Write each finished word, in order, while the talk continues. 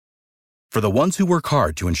For the ones who work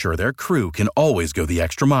hard to ensure their crew can always go the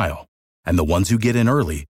extra mile, and the ones who get in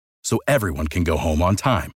early so everyone can go home on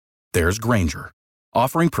time, there's Grainger,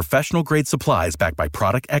 offering professional-grade supplies backed by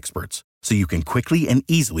product experts so you can quickly and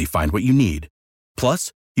easily find what you need.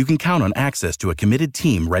 Plus, you can count on access to a committed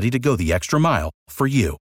team ready to go the extra mile for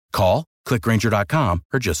you. Call, click Grainger.com,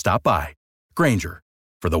 or just stop by. Grainger,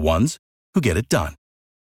 for the ones who get it done.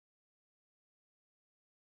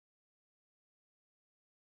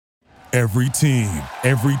 Every team,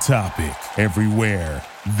 every topic, everywhere.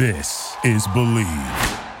 This is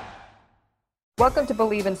Believe. Welcome to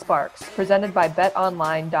Believe in Sparks, presented by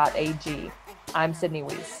betonline.ag. I'm Sydney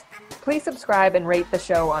Weiss. Please subscribe and rate the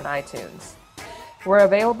show on iTunes. We're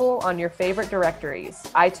available on your favorite directories: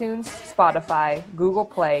 iTunes, Spotify, Google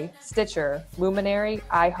Play, Stitcher, Luminary,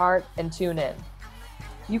 iHeart, and TuneIn.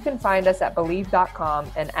 You can find us at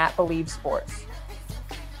Believe.com and at Believe Sports.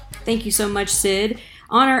 Thank you so much, Sid.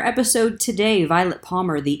 On our episode today, Violet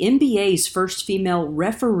Palmer, the NBA's first female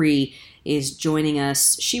referee, is joining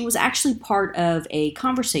us. She was actually part of a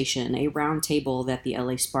conversation, a roundtable that the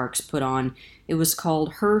LA Sparks put on. It was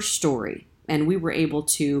called Her Story, and we were able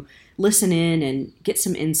to listen in and get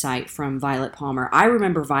some insight from Violet Palmer. I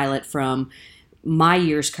remember Violet from my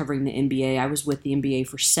years covering the NBA. I was with the NBA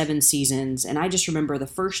for 7 seasons, and I just remember the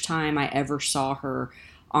first time I ever saw her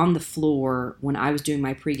on the floor when I was doing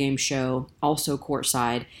my pregame show, also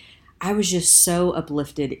courtside. I was just so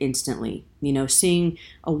uplifted instantly, seeing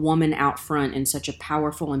a woman out front in such a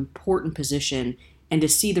powerful, important position, and to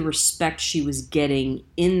see the respect she was getting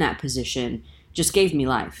in that position just gave me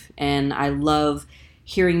life. And I love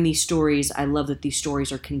hearing these stories. I love that these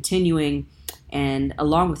stories are continuing. And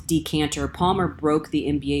along with Dee Cantor, Palmer broke the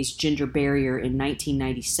NBA's gender barrier in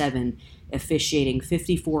 1997, officiating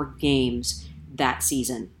 54 games that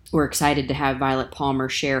season. We're excited to have Violet Palmer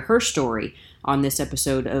share her story on this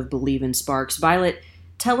episode of Believe in Sparks. Violet,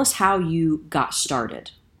 tell us how you got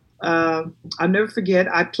started. I'll never forget,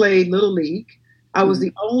 I played Little League. I was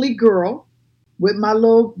the only girl with my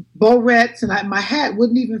little barrettes, and my hat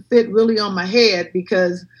wouldn't even fit really on my head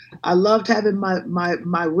because I loved having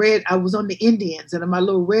my red. I was on the Indians, and my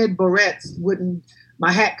little red barrettes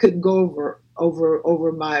my hat couldn't go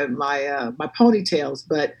over my ponytails,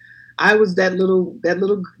 but I was that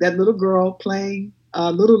little girl playing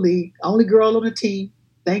Little League, only girl on the team.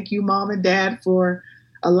 Thank you, Mom and Dad, for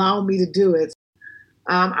allowing me to do it.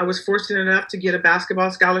 I was fortunate enough to get a basketball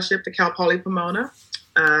scholarship to Cal Poly Pomona.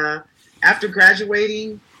 After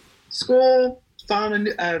graduating school, had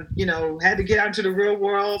to get out into the real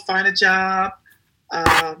world, find a job,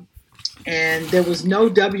 and there was no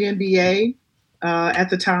WNBA at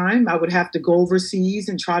the time. I would have to go overseas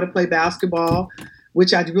and try to play basketball,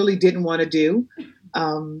 which I really didn't want to do.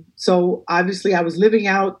 So obviously I was living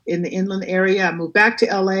out in the inland area. I moved back to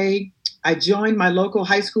LA. I joined my local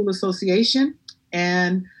high school association,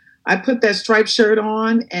 and I put that striped shirt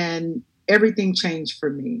on, and everything changed for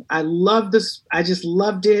me. I loved this. I just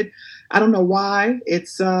loved it. I don't know why.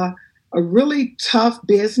 It's a really tough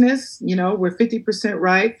business. We're 50%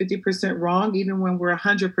 right, 50% wrong, even when we're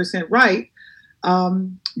 100% right.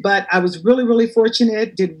 But I was really, really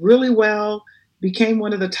fortunate, did really well, became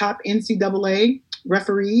one of the top NCAA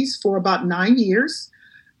referees for about 9 years.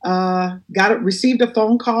 Received a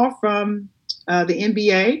phone call from the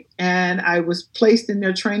NBA, and I was placed in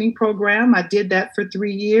their training program. I did that for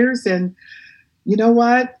 3 years, and you know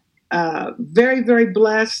what? Very, very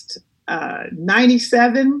blessed.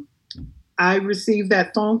 97, I received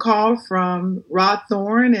that phone call from Rod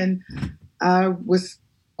Thorne, and was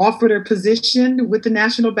offered a position with the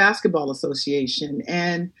National Basketball Association,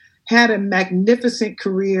 and had a magnificent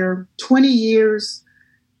career, 20 years,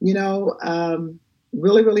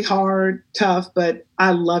 really, really hard, tough, but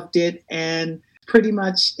I loved it. And pretty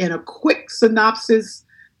much in a quick synopsis,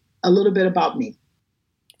 a little bit about me.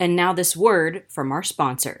 And now this word from our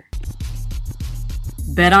sponsor.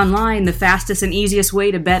 BetOnline, the fastest and easiest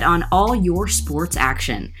way to bet on all your sports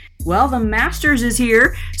action. Well, the Masters is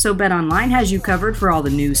here, so BetOnline has you covered for all the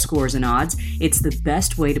news, scores, and odds. It's the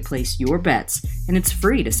best way to place your bets, and it's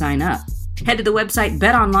free to sign up. Head to the website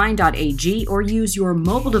betonline.ag or use your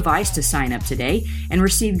mobile device to sign up today and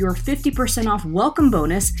receive your 50% off welcome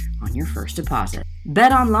bonus on your first deposit.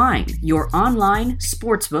 BetOnline, your online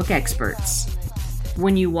sportsbook experts.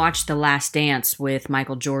 When you watched The Last Dance with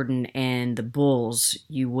Michael Jordan and the Bulls,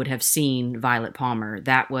 you would have seen Violet Palmer.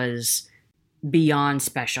 That was beyond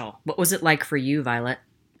special. What was it like for you, Violet?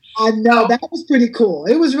 I know, that was pretty cool.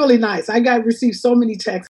 It was really nice. I received so many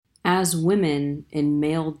texts. As women in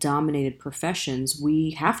male-dominated professions,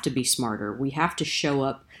 we have to be smarter. We have to show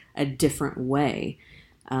up a different way.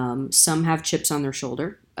 Some have chips on their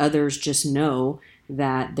shoulder, Others just know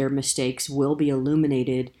that their mistakes will be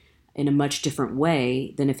illuminated in a much different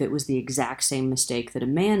way than if it was the exact same mistake that a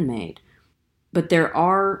man made. But there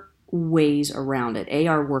are ways around it. A,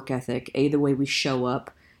 our work ethic, A, the way we show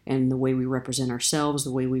up and the way we represent ourselves,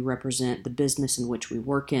 the way we represent the business in which we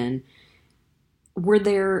work in. Were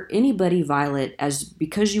there anybody, Violet,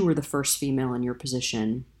 because you were the first female in your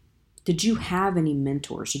position, did you have any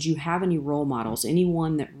mentors? Did you have any role models?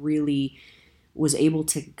 Anyone that really was able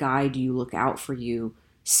to guide you, look out for you,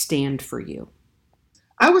 stand for you?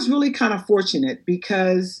 I was really kind of fortunate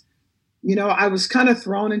because, I was kind of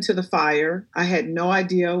thrown into the fire. I had no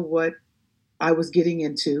idea what I was getting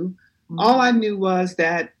into. Mm-hmm. All I knew was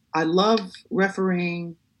that I love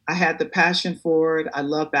refereeing. I had the passion for it. I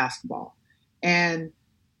love basketball. And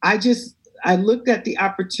I looked at the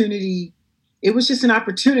opportunity. It was just an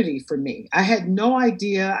opportunity for me. I had no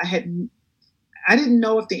idea. I didn't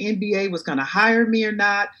know if the NBA was going to hire me or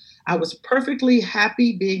not. I was perfectly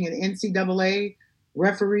happy being an NCAA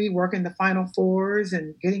referee, working the Final Fours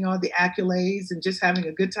and getting all the accolades and just having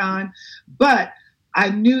a good time. But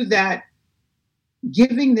I knew that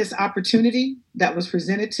giving this opportunity that was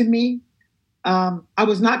presented to me, I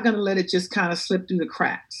was not going to let it just kind of slip through the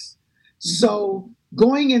cracks. So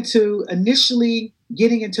initially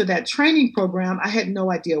getting into that training program, I had no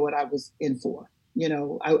idea what I was in for.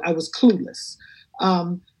 I was clueless.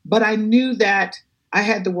 But I knew that I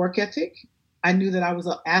had the work ethic. I knew that I was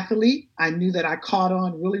an athlete. I knew that I caught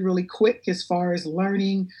on really, really quick as far as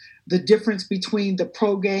learning the difference between the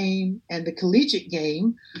pro game and the collegiate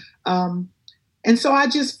game. And so I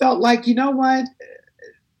just felt like, you know what?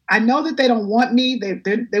 I know that they don't want me.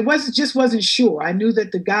 They wasn't sure. I knew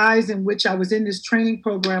that the guys in which I was in this training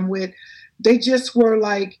program with, they just were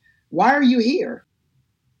like, why are you here?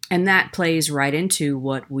 And that plays right into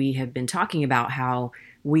what we have been talking about, how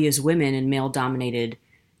we as women in male-dominated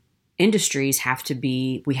industries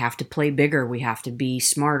we have to play bigger, we have to be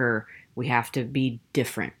smarter, we have to be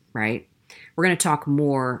different, right? We're going to talk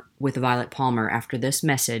more with Violet Palmer after this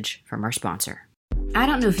message from our sponsor. I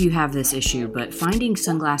don't know if you have this issue, but finding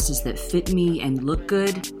sunglasses that fit me and look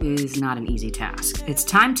good is not an easy task. It's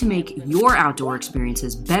time to make your outdoor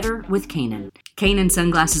experiences better with Kaenon. Kaenon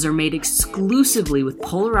sunglasses are made exclusively with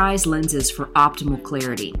polarized lenses for optimal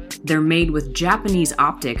clarity. They're made with Japanese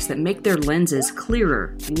optics that make their lenses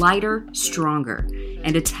clearer, lighter, stronger,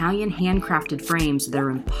 and Italian handcrafted frames that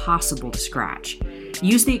are impossible to scratch.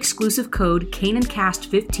 Use the exclusive code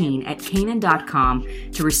KaenonCast15 at Kaenon.com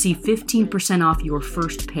to receive 15% off your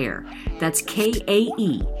first pair. That's KaenonCast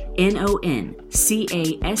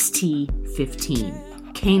 15.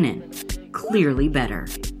 Kaenon, clearly better.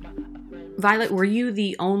 Violet, were you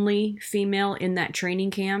the only female in that training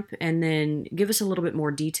camp? And then give us a little bit more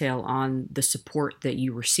detail on the support that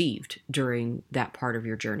you received during that part of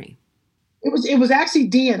your journey. It was actually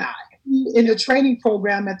Dee and I in the training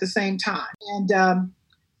program at the same time. And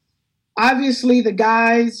obviously the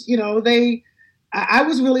guys, I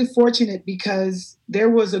was really fortunate because there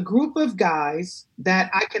was a group of guys that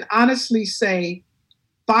I can honestly say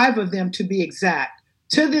 5 of them to be exact,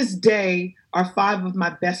 to this day are 5 of my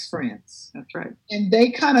best friends. That's right. And they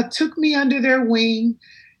kind of took me under their wing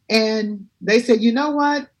and they said, you know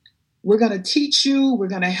what, we're going to teach you, we're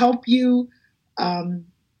going to help you.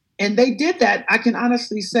 And they did that. I can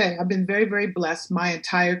honestly say I've been very, very blessed my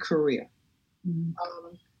entire career. Mm-hmm.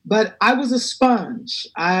 But I was a sponge.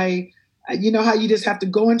 You know how you just have to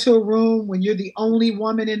go into a room when you're the only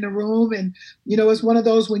woman in the room. And, it's one of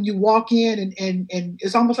those when you walk in and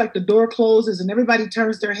it's almost like the door closes and everybody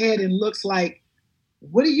turns their head and looks like,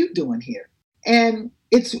 what are you doing here? And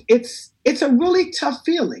it's a really tough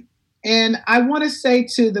feeling. And I want to say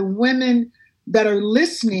to the women that are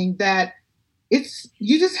listening that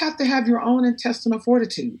you just have to have your own intestinal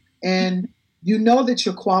fortitude. And you know that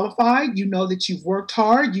you're qualified. You know that you've worked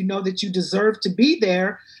hard. You know that you deserve to be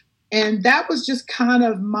there. And that was just kind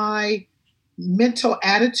of my mental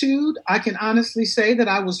attitude. I can honestly say that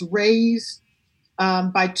I was raised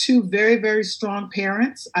by 2 very, very strong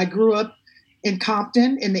parents. I grew up in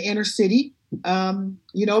Compton in the inner city,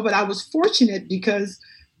 but I was fortunate because,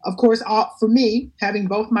 of course, for me, having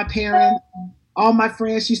both my parents, all my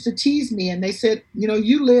friends used to tease me and they said,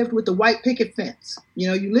 you lived with the white picket fence.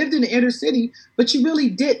 You lived in the inner city, but you really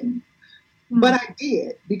didn't. But I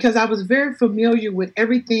did because I was very familiar with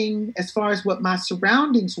everything as far as what my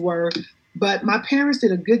surroundings were. But my parents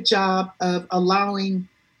did a good job of allowing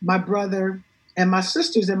my brother and my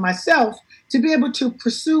sisters and myself to be able to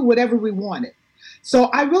pursue whatever we wanted. So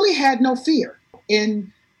I really had no fear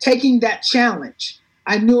in taking that challenge.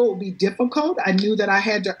 I knew it would be difficult. I knew that I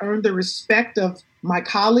had to earn the respect of my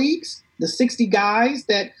colleagues, the 60 guys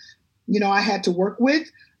that, I had to work with.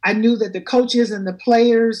 I knew that the coaches and the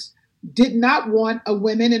players did not want a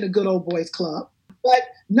women in a good old boys club. But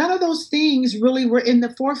none of those things really were in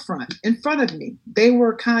the forefront, in front of me. They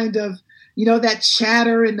were kind of, that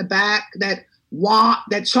chatter in the back, that want,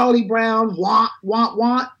 that Charlie Brown want.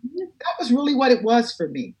 That was really what it was for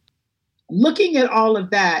me. Looking at all of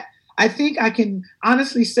that, I think I can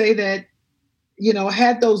honestly say that,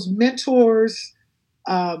 had those mentors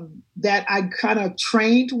that I kind of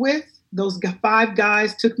trained with, those 5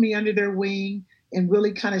 guys took me under their wing and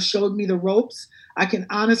really kind of showed me the ropes. I can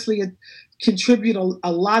honestly contribute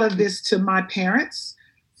a lot of this to my parents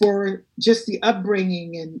for just the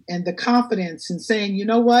upbringing and the confidence and saying, you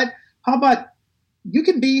know what, how about you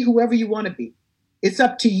can be whoever you want to be. It's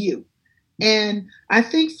up to you. And I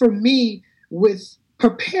think for me, with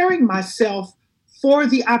preparing myself for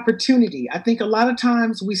the opportunity, I think a lot of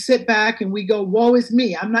times we sit back and we go, woe is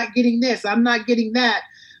me. I'm not getting this. I'm not getting that.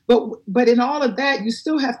 But in all of that, you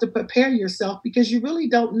still have to prepare yourself because you really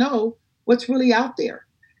don't know what's really out there.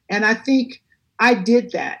 And I think I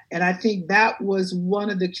did that. And I think that was one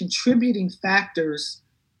of the contributing factors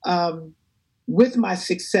with my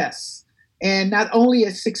success. And not only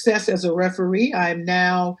a success as a referee, I am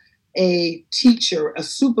now a teacher, a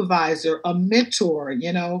supervisor, a mentor,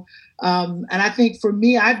 and I think for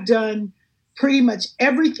me, I've done pretty much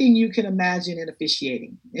everything you can imagine in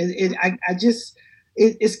officiating.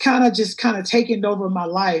 It's kind of taken over my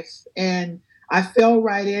life, and I fell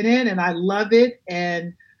right in it, and I love it.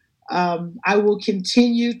 And I will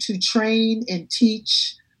continue to train and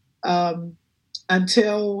teach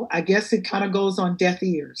until I guess it kind of goes on deaf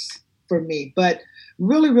ears for me. But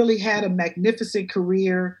really, really had a magnificent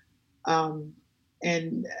career.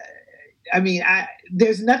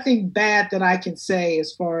 There's nothing bad that I can say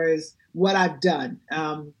as far as what I've done.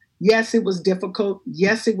 Yes, it was difficult.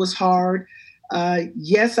 Yes, it was hard.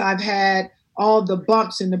 Yes, I've had all the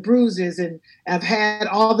bumps and the bruises, and I've had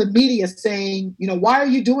all the media saying, why are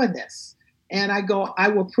you doing this? And I go, I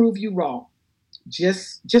will prove you wrong.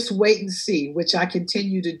 Just wait and see, which I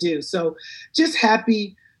continue to do. So just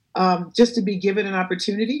happy just to be given an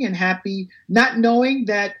opportunity, and happy not knowing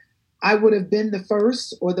that I would have been the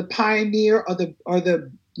first or the pioneer or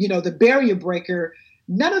the barrier breaker.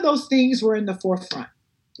 None of those things were in the forefront,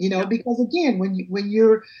 because again, when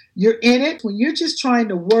you're in it, when you're just trying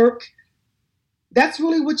to work, that's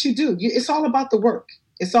really what you do. It's all about the work.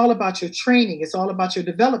 It's all about your training. It's all about your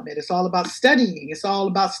development. It's all about studying. It's all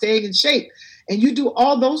about staying in shape. And you do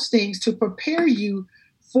all those things to prepare you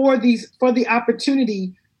for the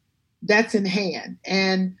opportunity that's in hand.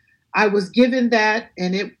 And I was given that,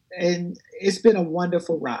 and it's been a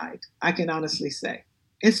wonderful ride, I can honestly say.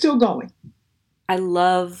 It's still going. I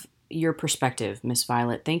love your perspective, Miss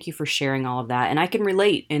Violet. Thank you for sharing all of that. And I can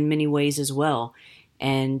relate in many ways as well,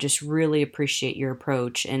 and just really appreciate your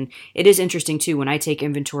approach. And it is interesting, too, when I take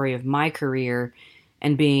inventory of my career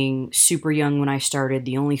and being super young when I started,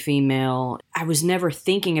 the only female, I was never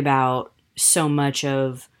thinking about so much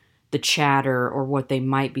of the chatter or what they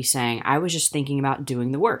might be saying. I was just thinking about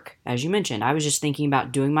doing the work. As you mentioned, I was just thinking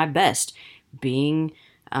about doing my best, being,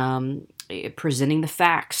 presenting the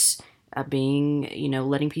facts,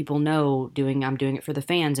 letting people know, I'm doing it for the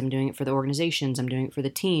fans, I'm doing it for the organizations, I'm doing it for the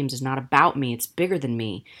teams. It's not about me, it's bigger than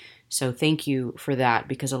me. So thank you for that,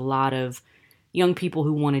 because a lot of young people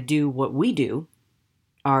who want to do what we do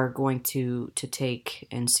are going to take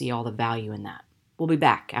and see all the value in that. We'll be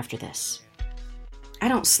back after this. I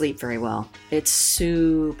don't sleep very well. It's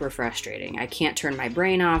super frustrating. I can't turn my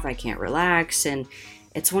brain off. I can't relax. And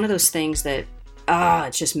it's one of those things that,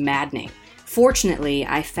 it's just maddening. Fortunately,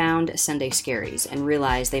 I found Sunday Scaries and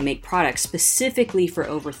realized they make products specifically for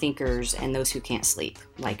overthinkers and those who can't sleep,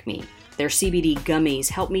 like me. Their CBD gummies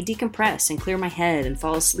help me decompress and clear my head and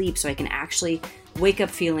fall asleep so I can actually wake up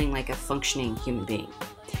feeling like a functioning human being.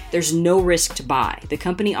 There's no risk to buy. The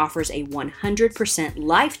company offers a 100%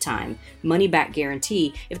 lifetime money-back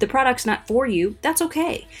guarantee. If the product's not for you, that's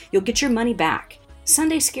okay. You'll get your money back.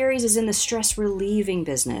 Sunday Scaries is in the stress-relieving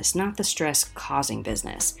business, not the stress-causing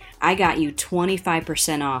business. I got you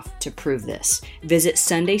 25% off to prove this. Visit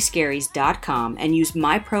sundayscaries.com and use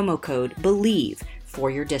my promo code BELIEVE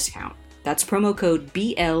for your discount. That's promo code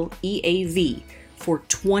BLEAV for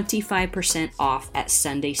 25% off at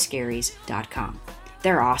sundayscaries.com.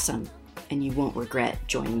 They're awesome, and you won't regret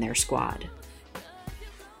joining their squad.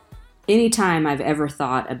 Anytime I've ever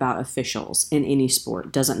thought about officials in any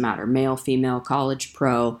sport, doesn't matter, male, female, college,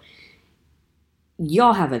 pro,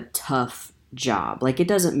 y'all have a tough job. Like, it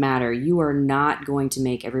doesn't matter. You are not going to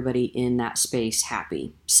make everybody in that space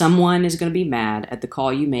happy. Someone is going to be mad at the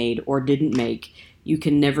call you made or didn't make You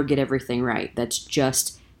can never get everything right. That's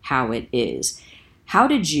just how it is. How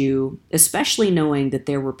did you, especially knowing that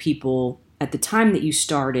there were people at the time that you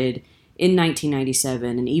started in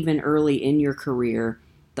 1997 and even early in your career,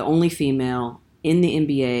 the only female in the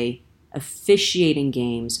NBA, officiating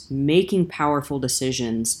games, making powerful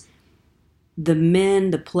decisions, the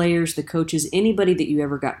men, the players, the coaches, anybody that you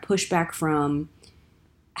ever got pushback from,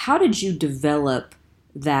 how did you develop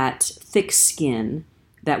that thick skin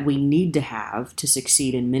that we need to have to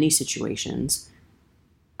succeed in many situations?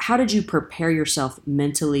 How did you prepare yourself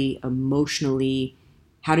mentally, emotionally?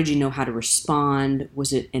 How did you know how to respond?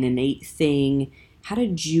 Was it an innate thing? How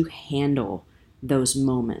did you handle those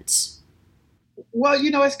moments? Well,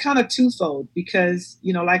 it's kind of twofold because,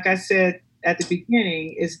 like I said at the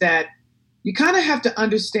beginning, is that you kind of have to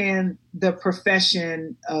understand the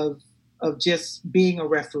profession of just being a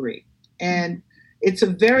referee. And it's a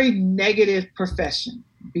very negative profession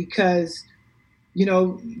because,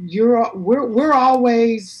 we're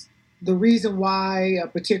always the reason why a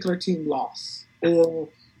particular team lost or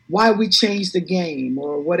why we changed the game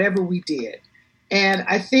or whatever we did. And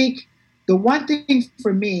I think the one thing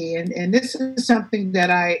for me, and this is something that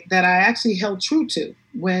I actually held true to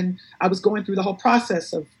when I was going through the whole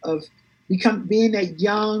process of being that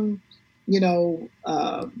young, young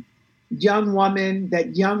woman,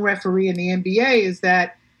 that young referee in the NBA, is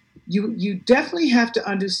that you definitely have to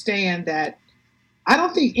understand that I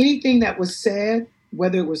don't think anything that was said,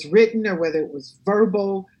 whether it was written or whether it was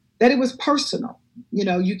verbal, that it was personal.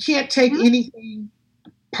 You can't take anything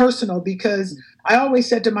personal because I always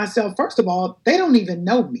said to myself, first of all, they don't even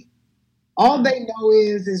know me. All they know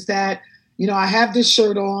is that, I have this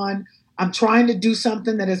shirt on. I'm trying to do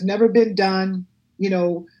something that has never been done,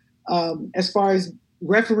 as far as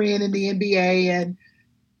refereeing in the NBA,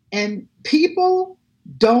 and people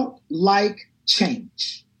don't like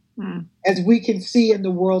change, as we can see in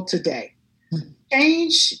the world today.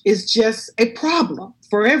 Change is just a problem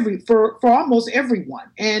for almost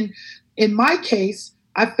everyone. And in my case,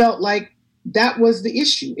 I felt like that was the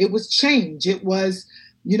issue. It was change. It was,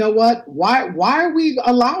 why are we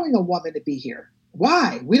allowing a woman to be here?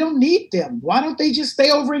 Why? We don't need them. Why don't they just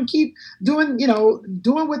stay over and keep doing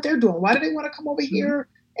what they're doing? Why do they want to come over here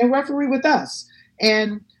and referee with us?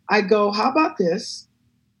 And I go, how about this?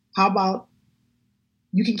 How about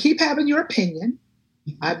you can keep having your opinion.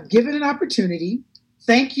 I've given an opportunity.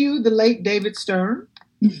 Thank you, the late David Stern,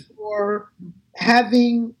 for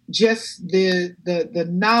having just the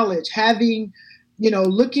knowledge, having,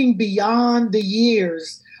 looking beyond the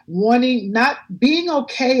years, not being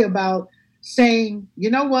okay about saying, you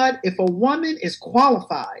know what, if a woman is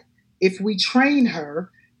qualified, if we train her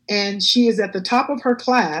and she is at the top of her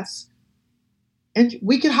class, and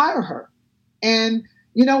we can hire her. And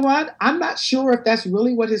you know what? I'm not sure if that's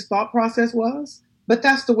really what his thought process was, but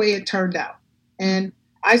that's the way it turned out. And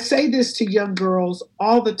I say this to young girls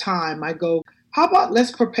all the time. I go, how about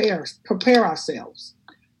let's prepare ourselves?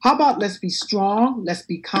 How about let's be strong, let's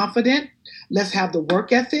be confident, let's have the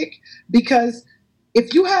work ethic? Because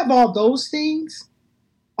if you have all those things,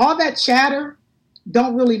 all that chatter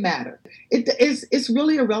don't really matter. It's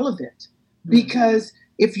really irrelevant because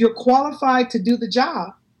if you're qualified to do the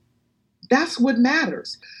job, that's what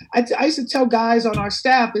matters. I used to tell guys on our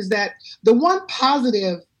staff is that the one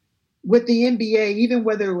positive with the NBA, even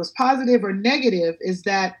whether it was positive or negative, is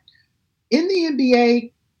that in the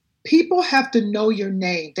NBA, people have to know your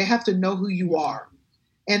name. They have to know who you are.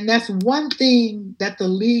 And that's one thing that the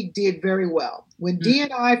league did very well. When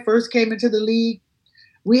D&I first came into the league,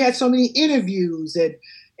 we had so many interviews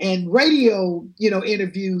and radio,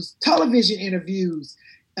 interviews, television interviews,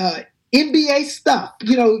 NBA stuff,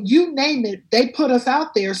 you name it, they put us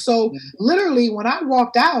out there. So literally when I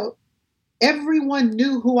walked out, everyone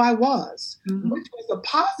knew who I was, which was a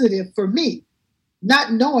positive for me,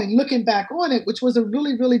 not knowing, looking back on it, which was a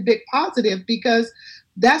really, really big positive because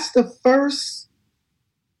that's the first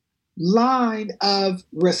line of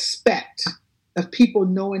respect of people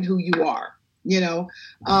knowing who you are,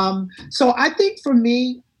 So I think for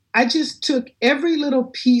me, I just took every little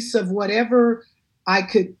piece of whatever I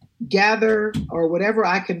could gather or whatever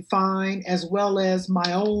I can find, as well as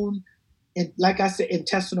my own, and like I said,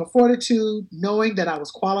 intestinal fortitude, knowing that I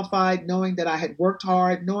was qualified, knowing that I had worked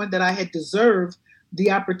hard, knowing that I had deserved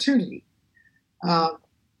the opportunity.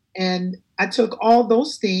 And I took all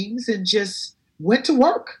those things and just went to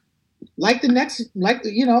work like the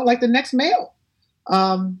next male.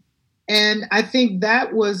 And I think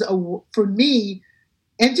that was for me,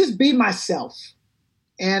 and just be myself.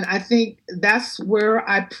 And I think that's where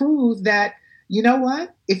I proved that, you know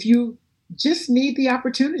what, if you just need the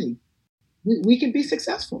opportunity, we can be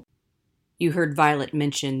successful. You heard Violet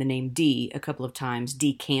mention the name Dee a couple of times.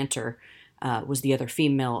 Dee Cantor was the other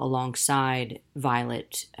female alongside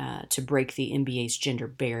Violet to break the NBA's gender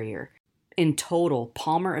barrier. In total,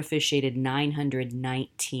 Palmer officiated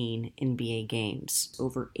 919 NBA games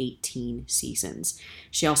over 18 seasons.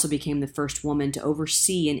 She also became the first woman to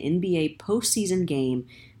oversee an NBA postseason game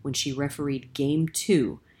when she refereed Game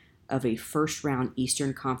 2 of a first-round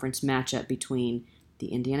Eastern Conference matchup between the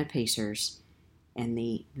Indiana Pacers and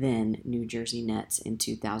the then New Jersey Nets in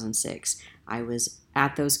 2006. I was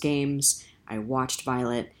at those games. I watched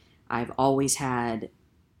Violet. I've always had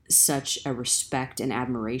such a respect and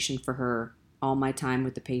admiration for her. All my time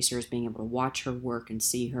with the Pacers, being able to watch her work and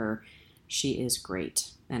see her, she is great.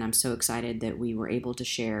 And I'm so excited that we were able to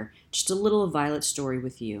share just a little of Violet's story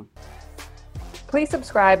with you. Please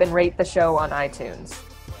subscribe and rate the show on iTunes.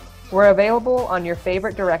 We're available on your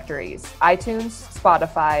favorite directories: iTunes,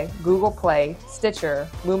 Spotify, Google Play, Stitcher,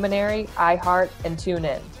 Luminary, iHeart, and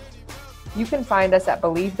TuneIn. You can find us at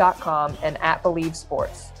Believe.com and at Believe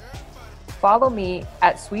Sports. Follow me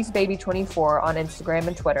at SweetsBaby24 on Instagram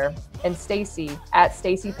and Twitter, and Stacy at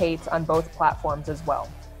Stacy Pates on both platforms as well.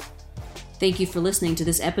 Thank you for listening to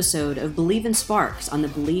this episode of Believe in Sparks on the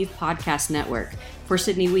Believe Podcast Network. For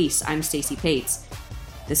Sydney Weiss, I'm Stacy Pates.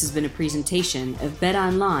 This has been a presentation of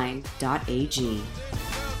BetOnline.ag.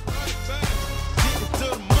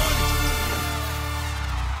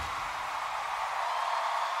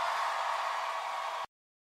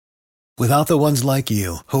 Without the ones like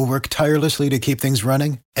you, who work tirelessly to keep things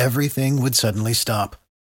running, everything would suddenly stop.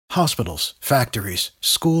 Hospitals, factories,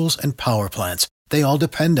 schools, and power plants, they all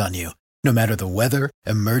depend on you. No matter the weather,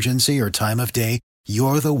 emergency, or time of day,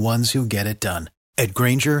 you're the ones who get it done. At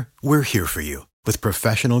Grainger, we're here for you with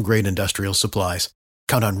professional-grade industrial supplies.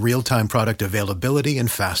 Count on real-time product availability and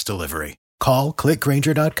fast delivery. Call, click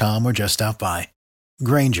Grainger.com, or just stop by.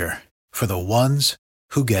 Grainger, for the ones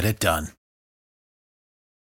who get it done.